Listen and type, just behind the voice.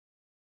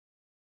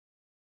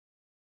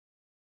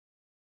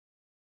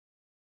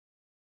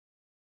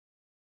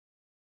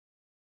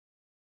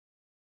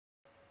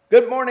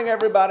Good morning,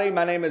 everybody.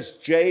 My name is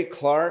Jay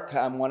Clark.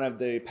 I'm one of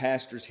the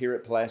pastors here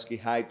at Pulaski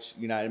Heights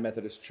United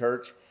Methodist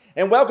Church.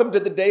 And welcome to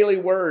the Daily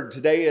Word.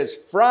 Today is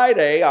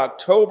Friday,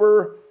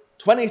 October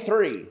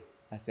 23,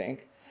 I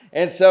think.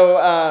 And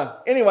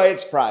so, anyway,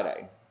 it's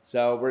Friday.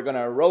 So we're going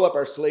to roll up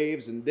our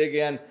sleeves and dig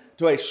in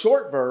to a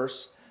short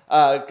verse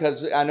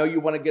because I know you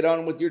want to get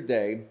on with your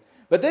day.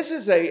 But this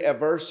is a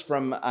verse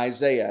from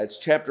Isaiah. It's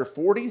chapter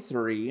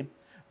 43,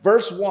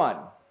 verse 1.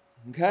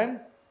 Okay?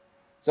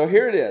 So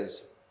here it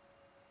is.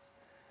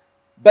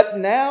 But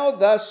now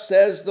thus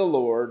says the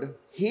Lord,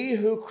 He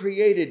who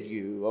created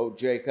you, O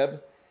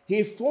Jacob,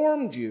 He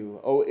formed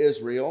you, O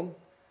Israel.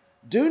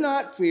 Do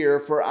not fear,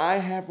 for I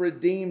have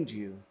redeemed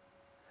you.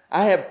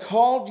 I have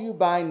called you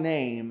by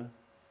name.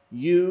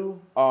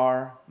 You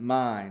are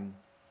mine.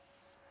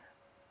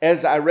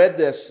 As I read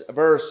this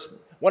verse,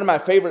 one of my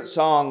favorite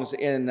songs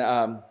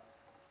not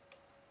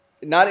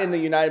in the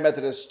United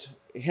Methodist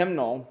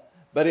hymnal,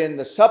 but in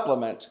the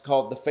supplement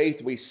called The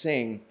Faith We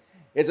Sing,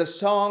 is a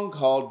song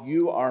called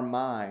You Are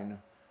Mine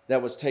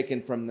that was taken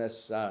from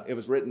this, it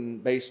was written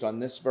based on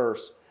this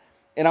verse.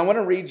 And I want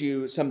to read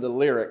you some of the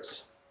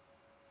lyrics.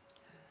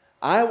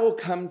 I will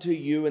come to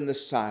you in the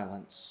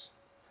silence.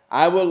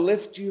 I will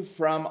lift you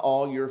from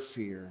all your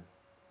fear.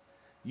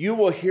 You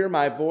will hear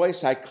my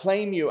voice. I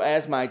claim you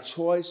as my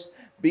choice.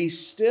 Be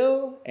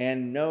still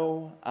and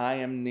know I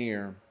am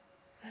near.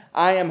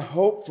 I am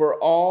hope for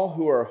all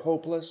who are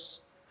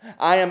hopeless.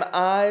 I am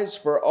eyes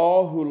for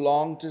all who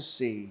long to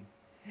see.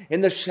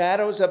 In the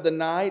shadows of the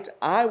night,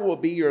 I will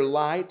be your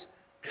light.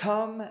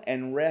 Come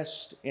and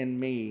rest in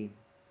me.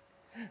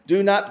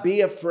 Do not be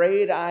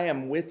afraid, I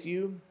am with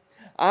you.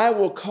 I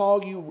will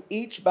call you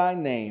each by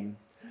name.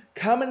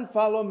 Come and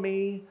follow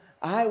me,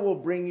 I will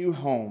bring you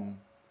home.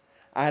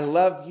 I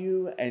love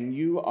you and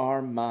you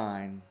are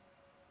mine.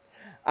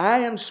 I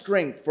am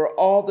strength for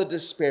all the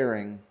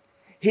despairing,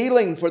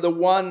 healing for the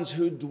ones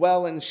who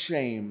dwell in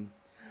shame.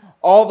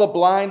 All the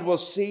blind will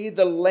see,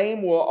 the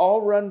lame will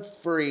all run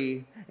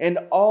free, and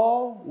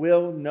all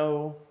will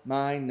know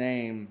my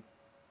name.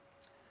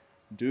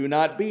 Do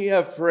not be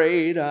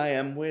afraid, I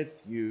am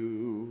with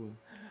you.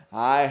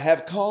 I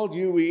have called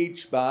you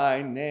each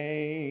by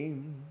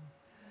name.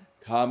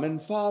 Come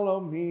and follow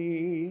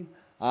me,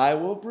 I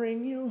will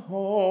bring you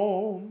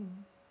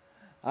home.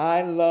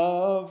 I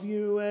love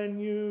you and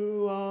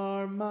you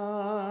are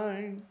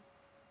mine.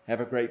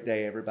 Have a great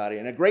day, everybody,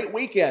 and a great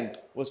weekend.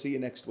 We'll see you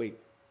next week.